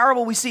look at this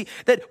parable, we see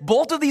that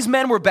both of these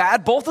men were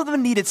bad. Both of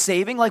them needed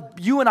saving, like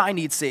you and I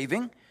need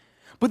saving.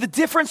 But the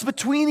difference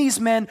between these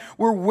men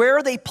were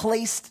where they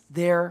placed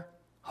their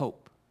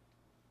hope.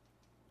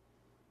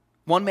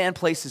 One man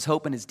placed his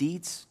hope in his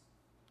deeds,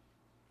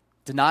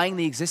 denying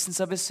the existence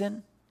of his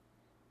sin,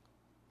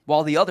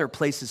 while the other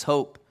placed his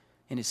hope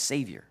in his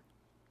Savior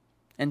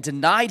and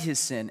denied his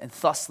sin, and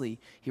thusly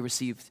he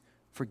received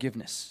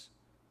forgiveness.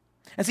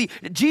 And see,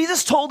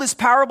 Jesus told this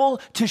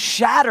parable to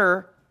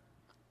shatter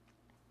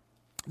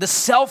the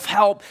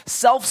self-help,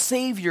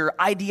 self-savior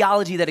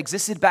ideology that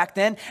existed back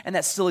then and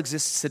that still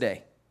exists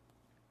today.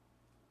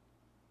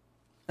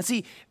 And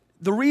see,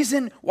 the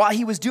reason why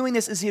he was doing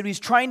this is he was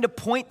trying to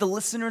point the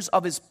listeners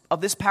of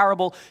this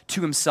parable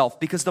to himself,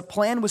 because the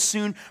plan was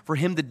soon for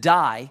him to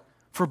die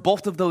for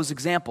both of those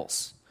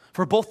examples,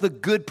 for both the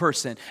good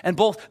person and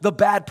both the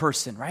bad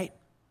person, right?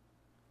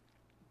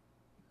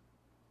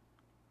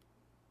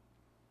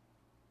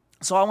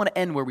 So I want to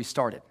end where we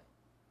started.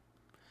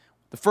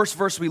 The first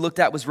verse we looked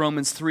at was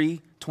Romans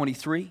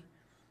 3:23,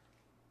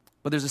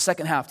 but there's a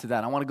second half to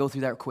that. I want to go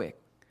through that quick.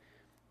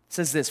 It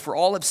says this: for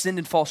all have sinned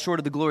and fall short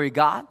of the glory of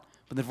God,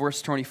 but then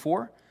verse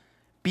 24,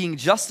 being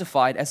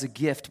justified as a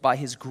gift by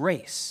his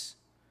grace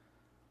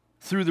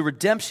through the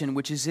redemption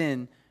which is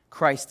in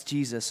Christ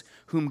Jesus,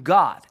 whom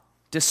God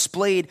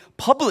displayed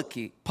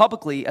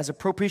publicly as a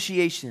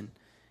propitiation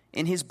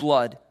in his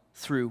blood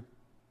through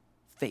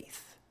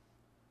faith.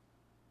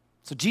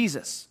 So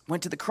Jesus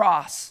went to the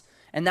cross,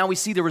 and now we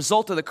see the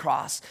result of the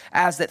cross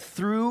as that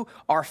through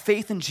our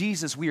faith in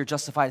Jesus, we are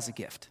justified as a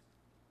gift.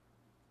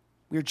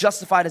 We are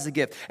justified as a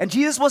gift. And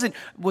Jesus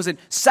wasn't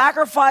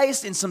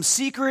sacrificed in some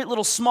secret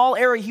little small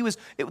area.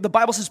 The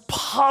Bible says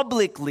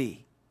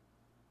publicly.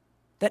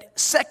 That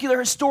secular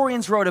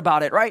historians wrote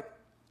about it, right?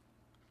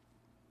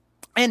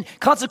 And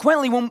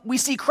consequently, when we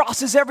see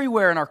crosses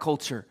everywhere in our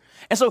culture.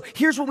 And so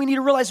here's what we need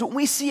to realize. When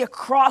we see a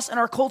cross in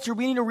our culture,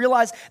 we need to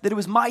realize that it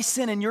was my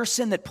sin and your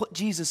sin that put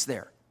Jesus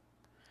there.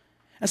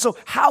 And so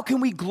how can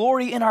we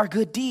glory in our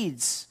good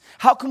deeds?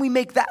 How can we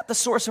make that the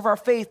source of our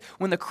faith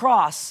when the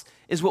cross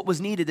is what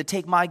was needed to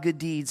take my good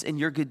deeds and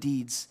your good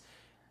deeds?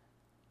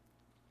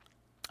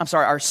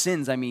 Our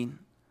sins, and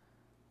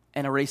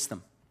erase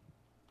them.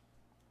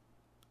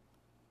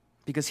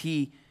 Because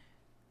he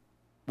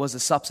was a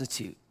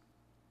substitute.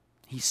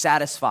 He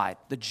satisfied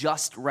the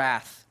just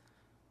wrath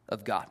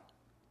of God.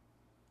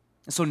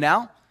 And so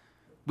now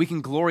we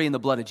can glory in the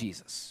blood of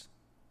Jesus.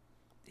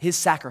 His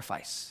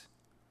sacrifice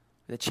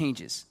that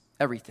changes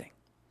everything.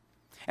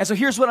 And so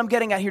here's what I'm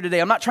getting at here today.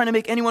 I'm not trying to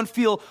make anyone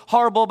feel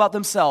horrible about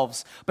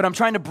themselves, but I'm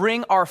trying to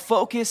bring our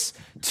focus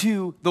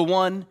to the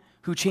one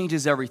who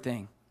changes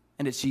everything,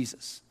 and it's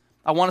Jesus.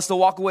 I want us to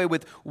walk away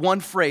with one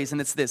phrase,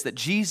 and it's this: that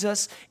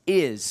Jesus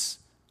is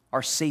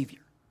our Savior.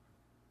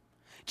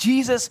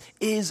 Jesus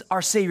is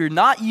our Savior,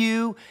 not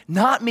you,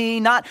 not me,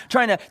 not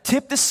trying to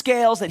tip the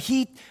scales, that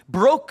he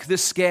broke the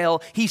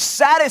scale, he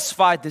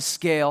satisfied the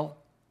scale,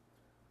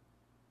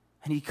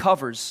 and he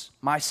covers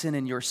my sin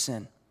and your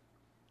sin.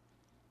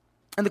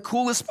 And the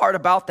coolest part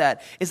about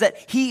that is that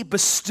he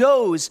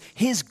bestows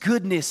his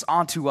goodness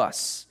onto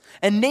us,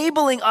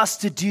 enabling us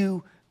to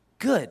do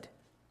good.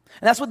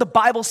 And that's what the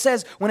Bible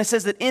says when it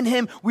says that in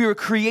him we were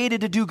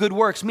created to do good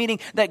works, meaning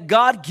that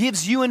God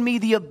gives you and me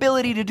the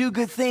ability to do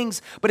good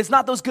things, but it's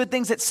not those good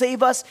things that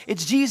save us,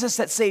 it's Jesus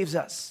that saves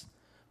us.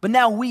 But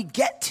now we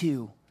get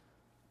to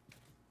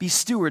be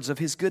stewards of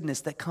his goodness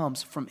that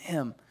comes from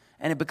him,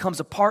 and it becomes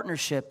a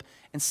partnership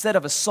instead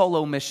of a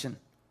solo mission.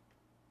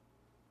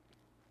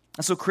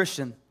 And so,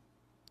 Christian,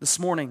 this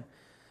morning,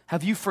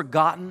 have you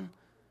forgotten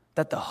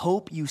that the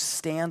hope you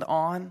stand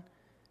on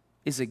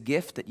is a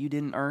gift that you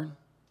didn't earn?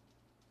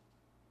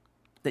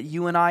 That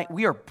you and I,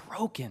 we are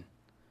broken.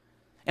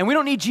 And we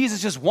don't need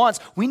Jesus just once.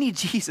 We need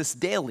Jesus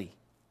daily.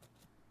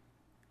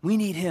 We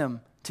need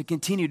him to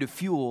continue to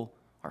fuel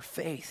our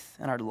faith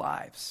and our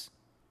lives.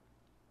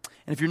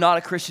 And if you're not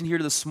a Christian here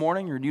this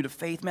morning, you're new to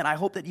faith, man, I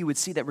hope that you would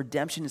see that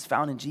redemption is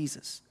found in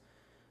Jesus.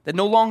 That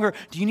no longer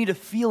do you need to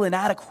feel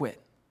inadequate.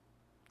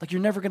 Like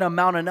you're never going to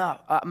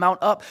mount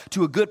up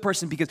to a good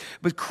person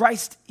but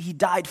Christ, he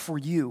died for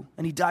you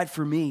and he died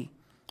for me.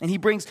 And he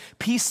brings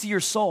peace to your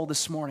soul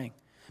this morning.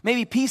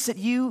 Maybe peace that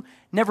you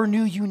never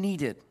knew you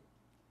needed.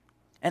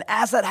 And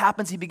as that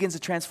happens, he begins to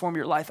transform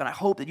your life. And I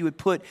hope that you would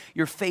put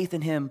your faith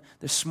in him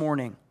this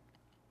morning.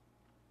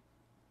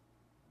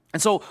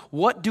 And so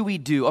what do we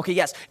do? Okay,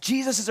 yes,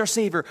 Jesus is our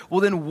Savior.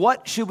 Well, then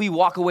what should we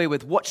walk away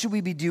with? What should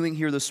we be doing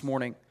here this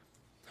morning?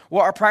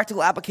 Well, our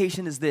practical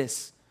application is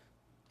this.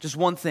 Just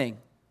one thing.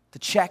 To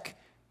check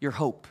your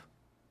hope.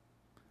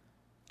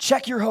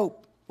 Check your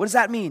hope. What does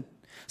that mean?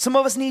 Some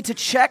of us need to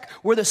check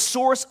where the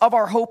source of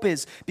our hope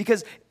is,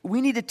 because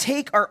we need to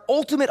take our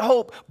ultimate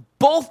hope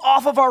both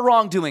off of our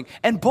wrongdoing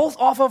and both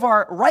off of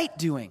our right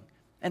doing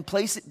and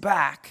place it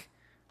back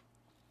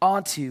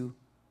onto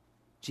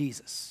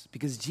Jesus,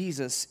 because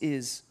Jesus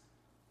is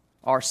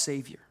our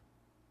Savior.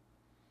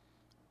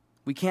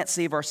 We can't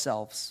save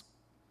ourselves.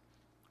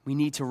 We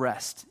need to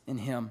rest in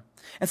him.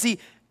 And see,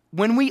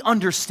 when we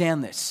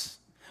understand this,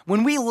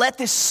 when we let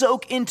this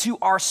soak into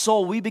our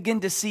soul, we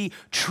begin to see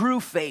true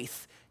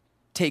faith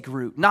take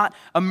root. Not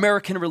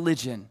American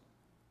religion,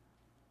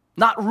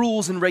 not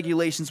rules and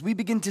regulations. We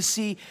begin to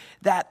see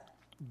that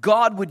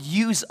God would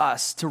use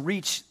us to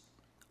reach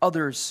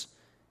others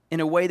in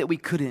a way that we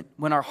couldn't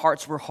when our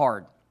hearts were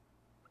hard.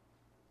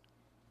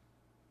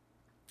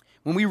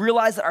 When we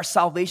realize that our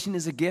salvation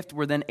is a gift,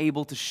 we're then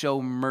able to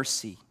show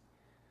mercy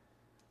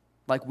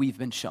like we've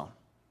been shown.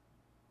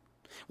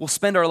 We'll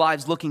spend our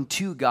lives looking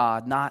to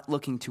God, not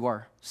looking to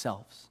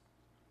ourselves,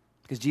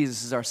 because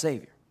Jesus is our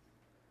Savior.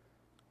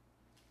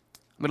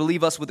 I'm going to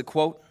leave us with a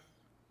quote.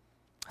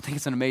 I think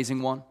it's an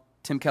amazing one.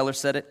 Tim Keller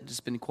said it. I've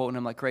just been quoting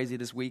him like crazy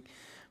this week.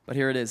 But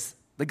here it is.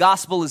 The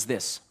gospel is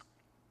this.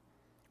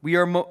 We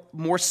are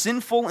more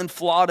sinful and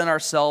flawed in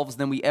ourselves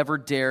than we ever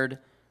dared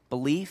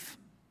believe,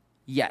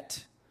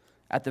 yet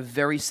at the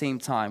very same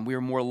time, we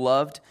are more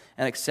loved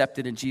and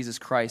accepted in Jesus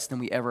Christ than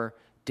we ever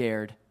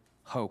dared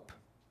hope.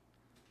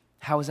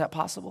 How is that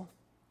possible?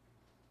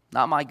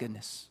 Not my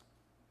goodness.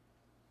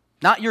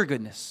 Not your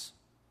goodness,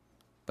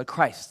 but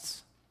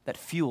Christ's that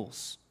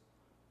fuels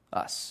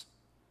us.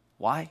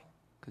 Why?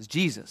 Because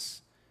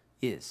Jesus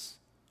is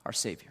our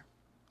Savior.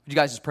 Would you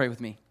guys just pray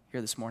with me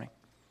here this morning?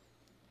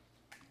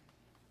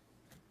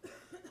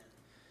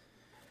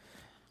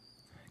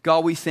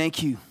 God, we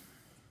thank you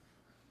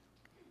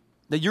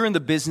that you're in the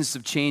business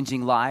of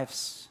changing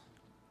lives,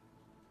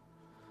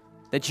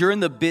 that you're in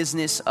the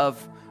business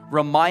of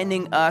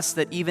reminding us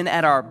that even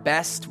at our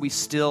best, we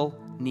still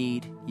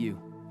need you.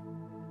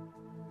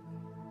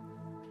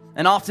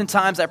 And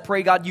oftentimes I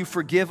pray, God, you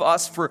forgive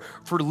us for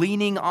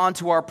leaning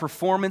onto our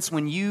performance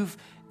when you've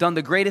done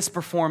the greatest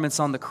performance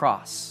on the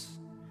cross.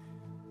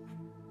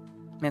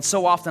 Man,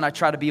 so often I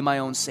try to be my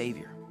own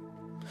Savior.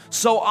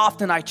 So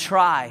often I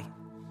try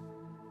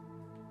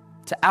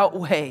to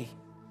outweigh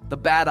the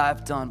bad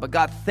I've done. But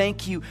God,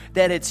 thank you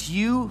that it's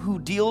you who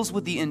deals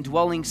with the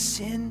indwelling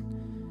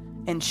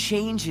sin and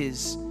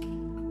changes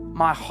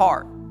my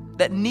heart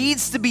that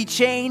needs to be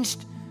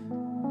changed,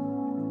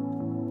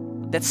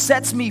 that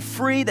sets me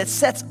free, that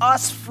sets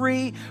us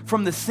free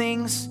from the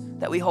things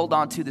that we hold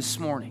on to this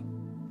morning.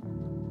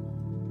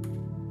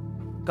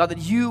 God, that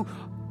you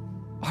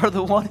are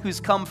the one who's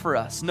come for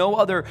us. No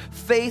other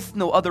faith,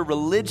 no other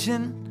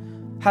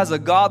religion has a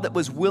God that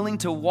was willing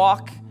to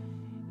walk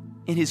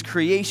in his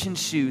creation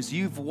shoes.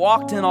 You've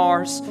walked in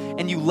ours,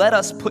 and you let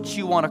us put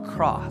you on a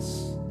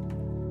cross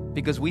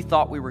because we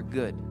thought we were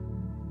good.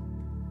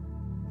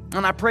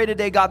 And I pray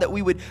today, God, that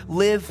we would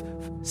live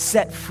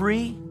set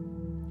free.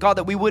 God,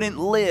 that we wouldn't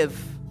live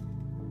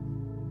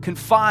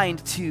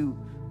confined to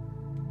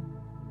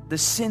the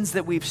sins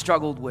that we've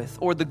struggled with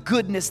or the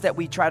goodness that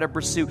we try to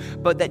pursue,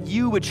 but that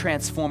you would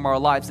transform our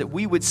lives, that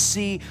we would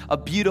see a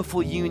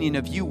beautiful union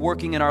of you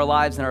working in our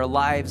lives and our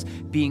lives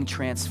being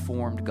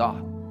transformed,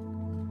 God.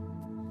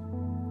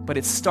 But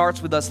it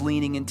starts with us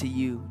leaning into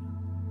you.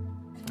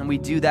 And we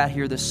do that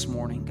here this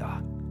morning,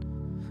 God.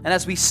 And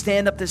as we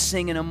stand up to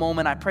sing in a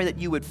moment, I pray that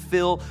you would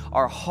fill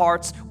our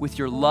hearts with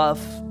your love.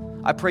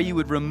 I pray you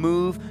would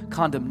remove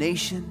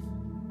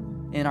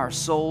condemnation in our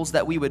souls,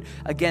 that we would,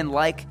 again,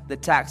 like the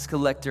tax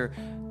collector,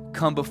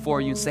 come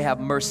before you and say, have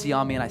mercy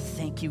on me. And I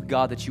thank you,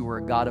 God, that you are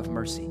a God of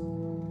mercy,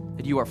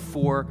 that you are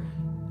for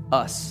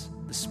us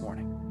this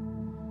morning.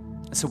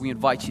 And so we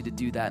invite you to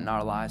do that in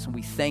our lives. And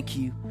we thank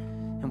you,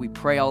 and we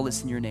pray all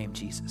this in your name,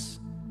 Jesus.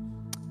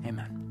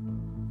 Amen.